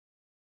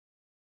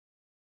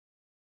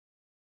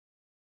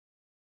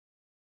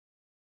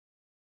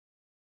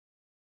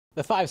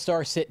The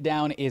five-star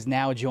sit-down is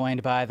now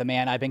joined by the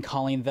man I've been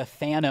calling the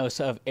Thanos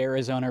of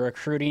Arizona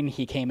recruiting.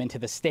 He came into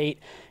the state,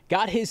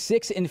 got his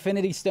 6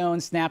 Infinity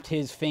Stones, snapped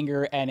his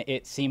finger, and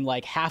it seemed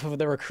like half of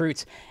the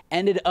recruits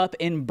ended up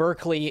in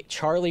Berkeley.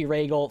 Charlie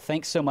Ragle,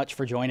 thanks so much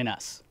for joining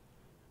us.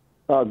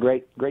 Oh,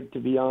 great to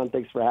be on.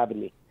 Thanks for having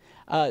me.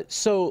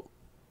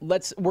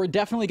 We're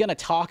definitely going to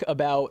talk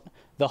about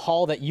the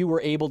haul that you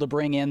were able to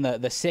bring in,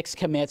 the 6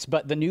 commits,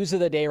 but the news of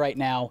the day right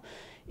now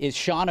is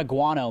Shaun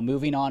Aguano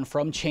moving on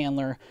from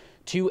Chandler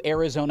to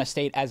Arizona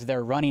State as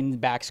their running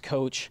backs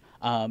coach.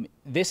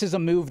 This is a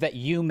move that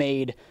you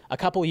made a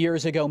couple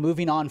years ago,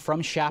 moving on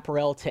from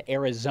Chaparral to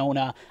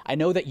Arizona. I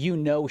know that you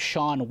know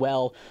Shaun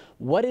well.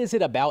 What is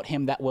it about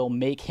him that will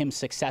make him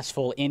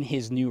successful in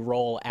his new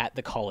role at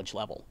the college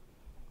level?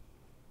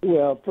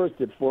 Well, first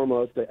and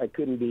foremost, I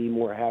couldn't be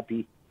more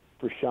happy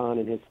for Shaun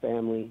and his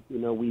family. You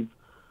know,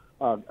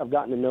 I've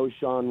gotten to know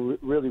Shaun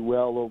really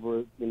well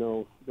over,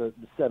 the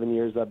 7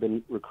 years I've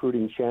been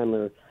recruiting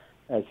Chandler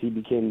as he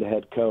became the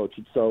head coach.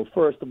 And so,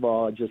 first of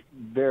all, just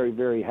very,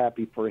 very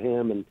happy for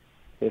him and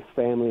his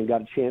family, and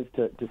got a chance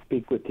to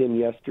speak with him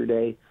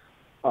yesterday.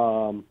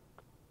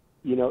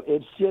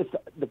 It's just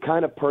the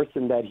kind of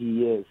person that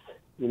he is.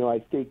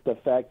 I think the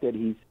fact that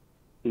he's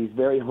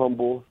very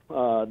humble,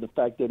 the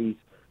fact that he's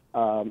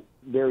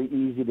very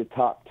easy to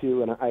talk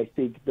to, and I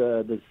think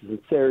the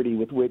sincerity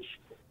with which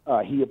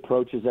he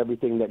approaches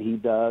everything that he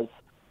does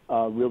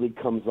really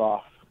comes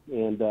off.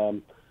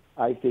 And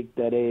I think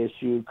that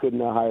ASU couldn't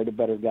have hired a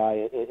better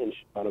guy in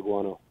Shaun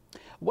Aguano.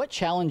 What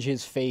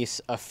challenges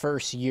face a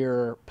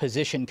first-year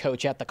position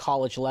coach at the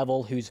college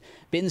level who's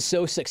been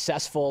so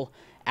successful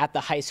at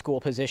the high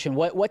school position?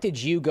 What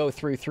did you go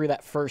through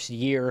that first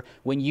year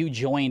when you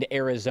joined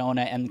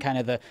Arizona, and kind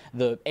of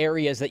the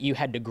areas that you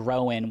had to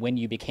grow in when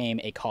you became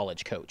a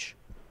college coach?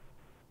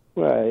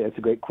 Well, that's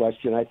a great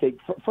question. I think,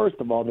 first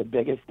of all, the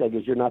biggest thing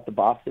is you're not the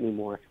boss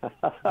anymore.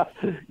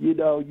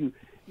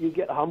 You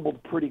get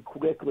humbled pretty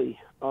quickly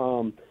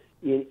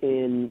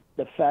in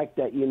the fact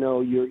that,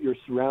 you're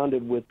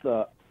surrounded with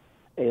a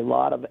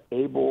lot of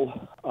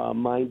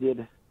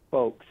able-minded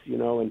folks,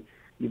 and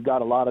you've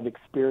got a lot of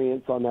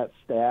experience on that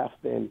staff,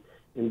 and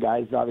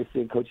guys,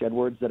 obviously, and Coach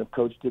Edwards that have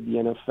coached at the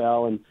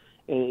NFL, and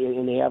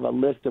they have a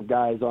list of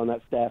guys on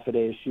that staff at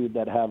ASU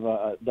that have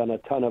done a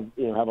ton of,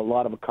 have a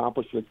lot of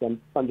accomplishments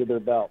under their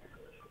belt.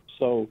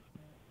 So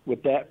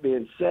with that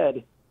being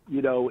said,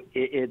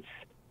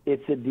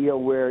 it's a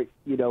deal where,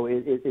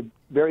 it's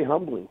very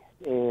humbling.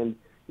 And,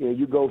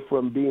 you go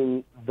from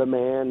being the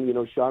man,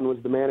 Shaun was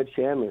the man at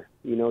Chandler.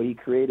 He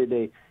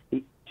created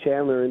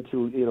Chandler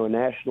into, a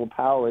national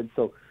power. And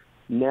so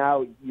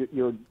now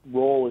your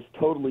role is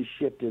totally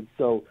shifted.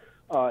 So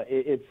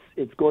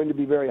it's going to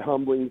be very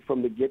humbling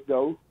from the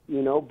get-go,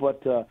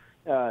 but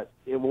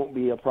it won't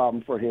be a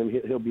problem for him.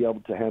 He'll be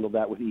able to handle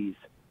that with ease.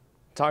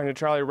 Talking to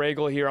Charlie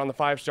Ragle here on the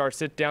five-star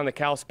sit-down, the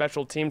Cal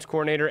special teams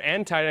coordinator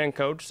and tight end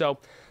coach. So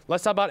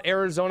let's talk about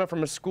Arizona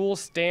from a school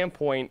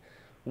standpoint.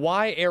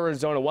 Why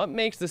Arizona? What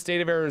makes the state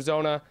of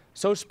Arizona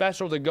so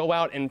special to go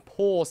out and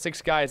pull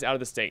 6 guys out of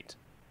the state?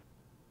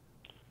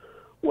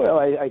 Well,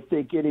 I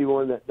think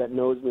anyone that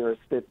knows me or has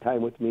spent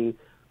time with me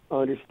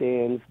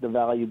understands the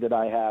value that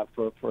I have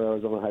for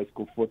Arizona high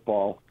school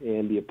football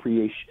and the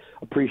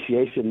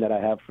appreciation that I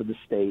have for the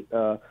state.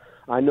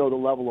 I know the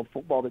level of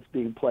football that's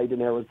being played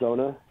in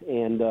Arizona,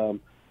 and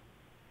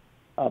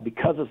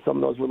because of some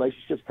of those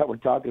relationships that we're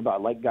talking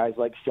about, like guys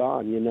like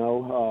Shaun,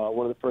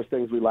 one of the first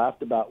things we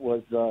laughed about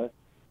was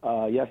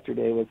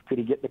yesterday was, could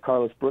he get the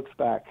Carlos Brooks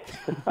back?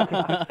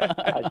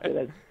 I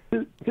said,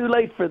 too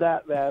late for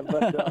that, man.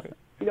 But,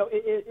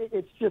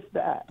 it's just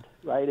that,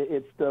 right?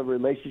 It's the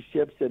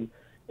relationships and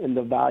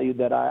the value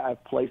that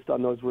I've placed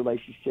on those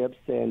relationships.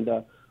 And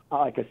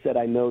like I said,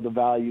 I know the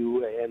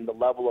value and the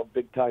level of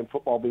big-time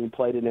football being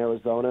played in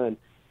Arizona.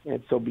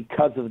 And so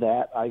because of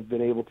that, I've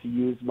been able to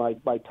use my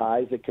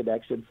ties and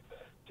connections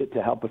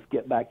to help us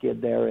get back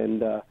in there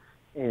and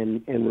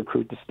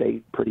recruit the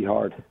state pretty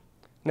hard.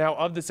 Now,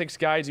 of the 6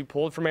 guys you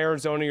pulled from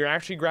Arizona, you're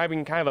actually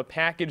grabbing kind of a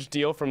package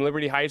deal from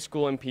Liberty High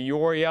School in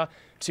Peoria,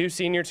 2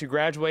 seniors who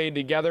graduated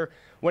together.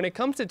 When it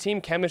comes to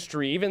team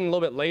chemistry, even a little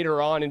bit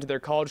later on into their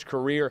college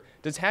career,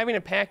 does having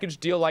a package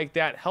deal like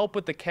that help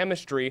with the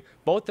chemistry,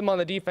 both them on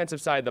the defensive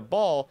side of the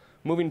ball,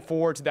 moving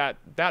forward to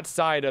that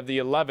side of the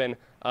 11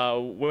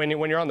 when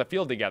you're on the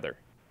field together?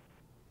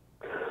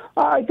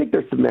 I think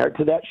there's some merit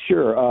to that,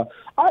 sure.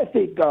 I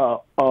think,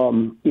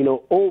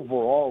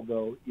 overall,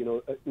 though,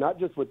 not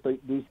just with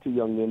these 2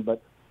 young men,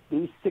 but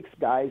these 6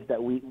 guys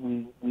that we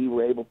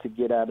were able to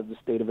get out of the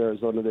state of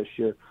Arizona this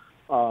year,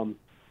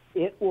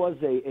 it was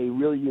a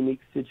really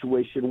unique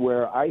situation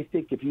where I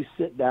think if you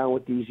sit down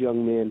with these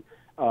young men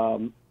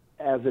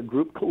as a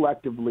group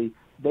collectively,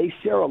 they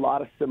share a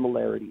lot of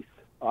similarities.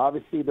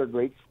 Obviously, they're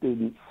great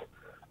students.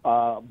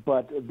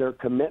 But their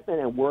commitment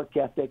and work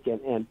ethic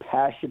and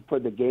passion for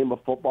the game of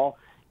football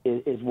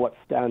is what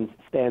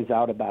stands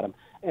out about them.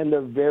 And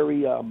they're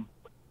very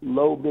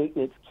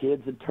low-maintenance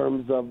kids in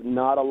terms of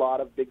not a lot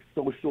of big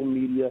social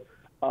media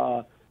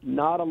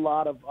not a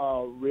lot of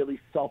really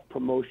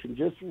self-promotion,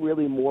 just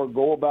really more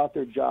go about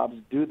their jobs,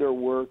 do their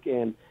work,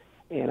 and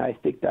I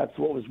think that's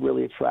what was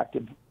really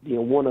attractive,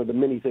 one of the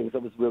many things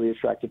that was really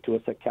attractive to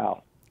us at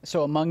Cal.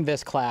 So among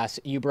this class,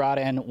 you brought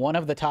in one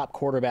of the top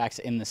quarterbacks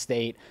in the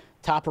state,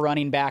 top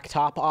running back,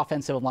 top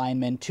offensive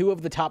lineman, two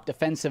of the top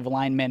defensive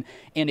linemen,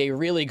 and a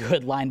really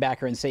good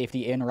linebacker and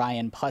safety in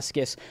Ryan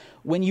Puskis.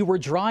 When you were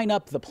drawing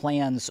up the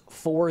plans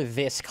for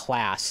this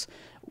class,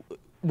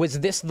 was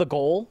this the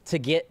goal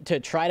to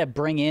try to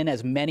bring in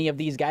as many of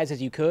these guys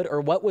as you could,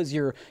 or what was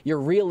your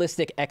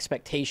realistic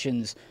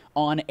expectations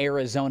on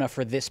Arizona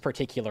for this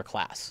particular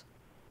class?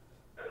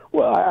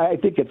 Well, I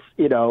think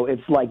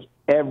it's like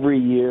every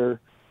year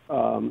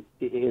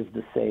is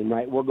the same,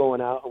 right? We're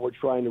going out and we're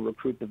trying to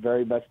recruit the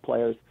very best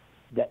players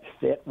that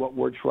fit what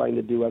we're trying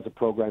to do as a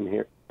program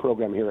here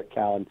at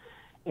Cal.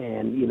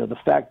 And the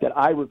fact that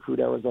I recruit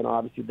Arizona,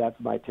 obviously that's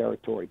my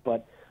territory,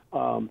 but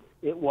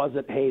it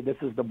wasn't, hey, this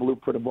is the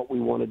blueprint of what we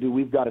want to do.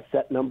 We've got a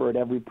set number at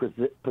every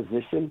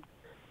position,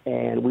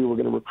 and we were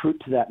going to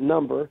recruit to that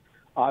number.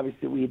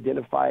 Obviously, we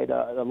identified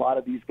a lot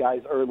of these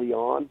guys early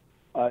on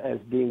as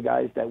being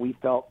guys that we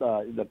felt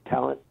the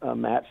talent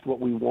matched what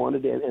we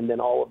wanted, and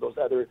then all of those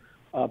other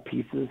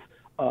pieces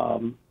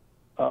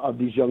of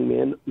these young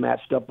men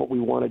matched up what we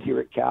wanted here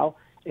at Cal.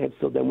 And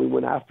so then we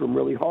went after them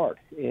really hard.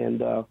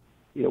 And,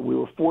 we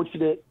were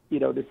fortunate,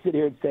 to sit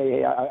here and say,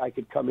 hey, I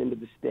could come into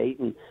the state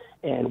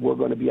and we're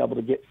going to be able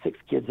to get 6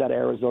 kids out of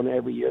Arizona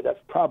every year. That's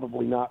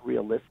probably not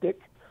realistic.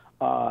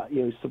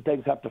 Some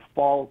things have to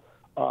fall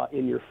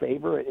in your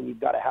favor, and you've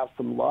got to have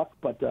some luck.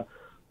 But,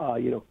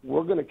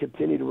 we're going to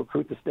continue to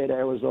recruit the state of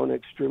Arizona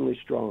extremely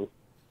strong.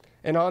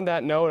 And on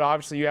that note,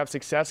 obviously you have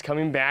success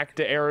coming back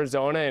to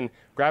Arizona and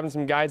grabbing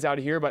some guys out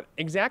here, but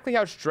exactly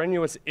how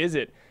strenuous is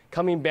it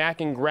coming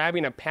back and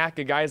grabbing a pack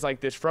of guys like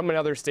this from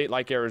another state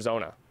like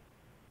Arizona?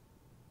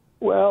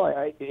 Well,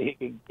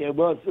 it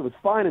was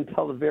fine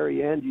until the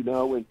very end,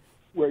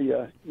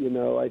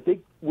 I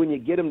think when you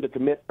get them to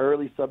commit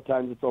early,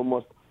 sometimes it's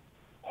almost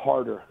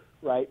harder,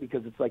 right?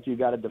 Because it's like you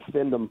got to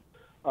defend them,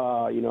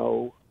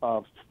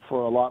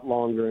 for a lot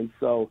longer. And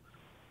so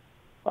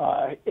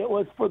it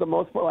was, for the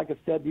most part, like I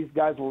said, these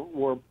guys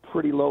were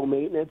pretty low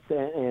maintenance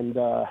and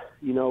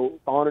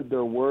honored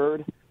their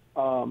word.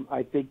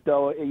 I think,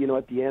 though,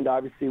 at the end,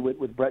 obviously,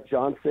 with Brett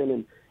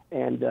Johnson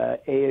and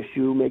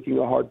ASU making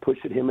a hard push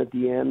at him at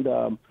the end,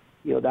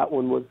 that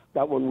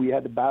one we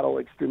had to battle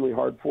extremely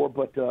hard for.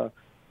 But, so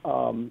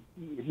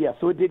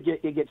it did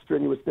get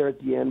strenuous there at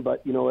the end,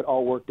 but, it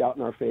all worked out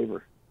in our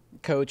favor.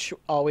 Coach,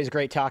 always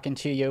great talking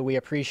to you. We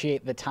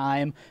appreciate the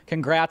time.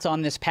 Congrats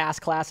on this past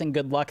class, and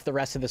good luck the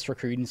rest of this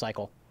recruiting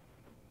cycle.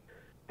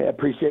 Hey, I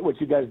appreciate what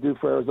you guys do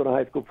for Arizona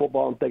high school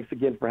football, and thanks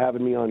again for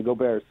having me on. Go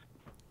Bears.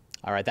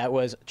 All right, that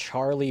was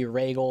Charlie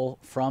Ragle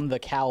from the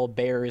Cal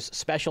Bears,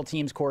 special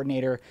teams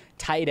coordinator,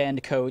 tight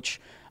end coach,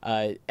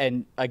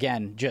 and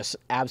again, just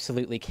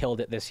absolutely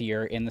killed it this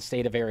year in the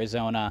state of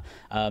Arizona.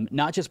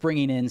 Not just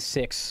bringing in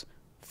 6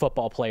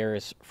 football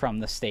players from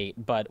the state,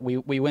 but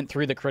we went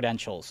through the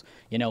credentials.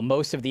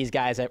 Most of these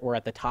guys that were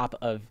at the top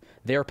of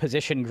their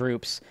position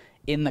groups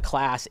in the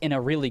class in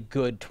a really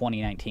good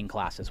 2019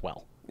 class as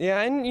well.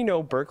 Yeah, and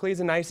Berkeley's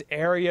a nice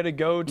area to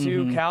go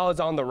to. Mm-hmm. Cal is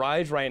on the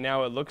rise right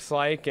now, it looks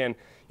like, and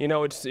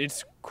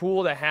it's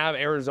cool to have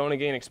Arizona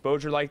gain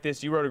exposure like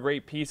this. You wrote a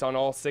great piece on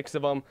all 6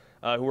 of them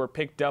who were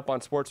picked up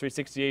on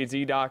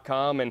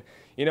sports360az.com, and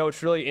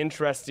it's really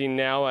interesting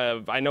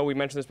now. I know we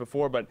mentioned this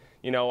before, but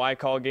I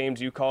call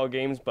games, you call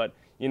games, but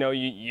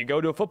you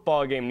go to a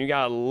football game and you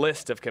got a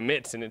list of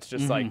commits, and it's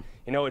just like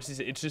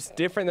it's just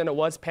different than it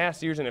was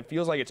past years, and it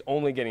feels like it's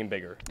only getting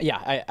bigger.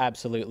 Yeah,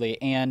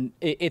 absolutely. And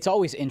it's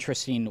always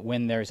interesting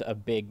when there's a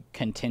big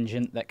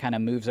contingent that kind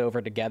of moves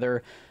over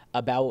together.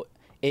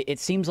 It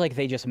seems like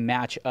they just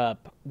match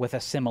up with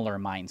a similar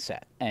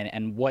mindset.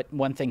 And what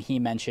one thing he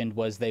mentioned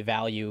was they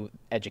value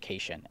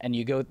education. And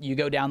you go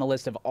down the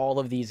list of all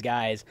of these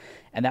guys,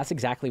 and that's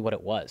exactly what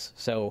it was.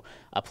 So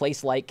a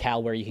place like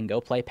Cal where you can go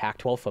play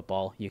Pac-12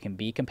 football, you can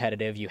be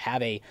competitive, you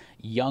have a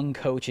young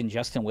coach in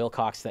Justin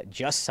Wilcox that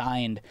just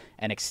signed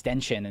an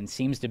extension and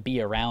seems to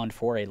be around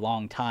for a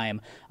long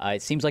time.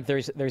 It seems like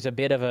there's a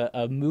bit of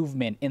a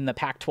movement in the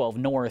Pac-12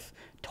 North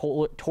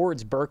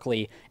towards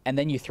Berkeley, and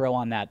then you throw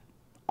on that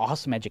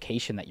awesome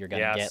education that you're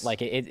going to get.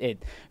 Like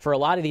it for a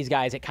lot of these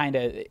guys, it kind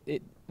of,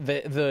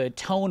 the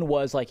tone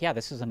was like, yeah,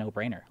 this is a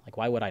no-brainer. Like,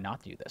 why would I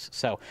not do this?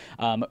 So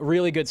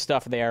really good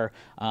stuff there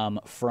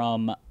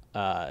from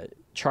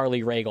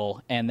Charlie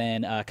Ragle. And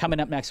then coming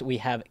up next, we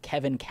have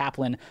Kevin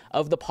Kaplan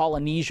of the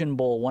Polynesian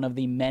Bowl, one of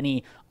the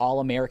many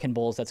All-American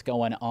Bowls that's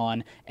going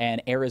on.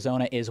 And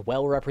Arizona is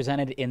well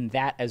represented in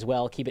that as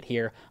well. Keep it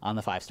here on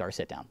the 5-Star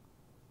Sit Down.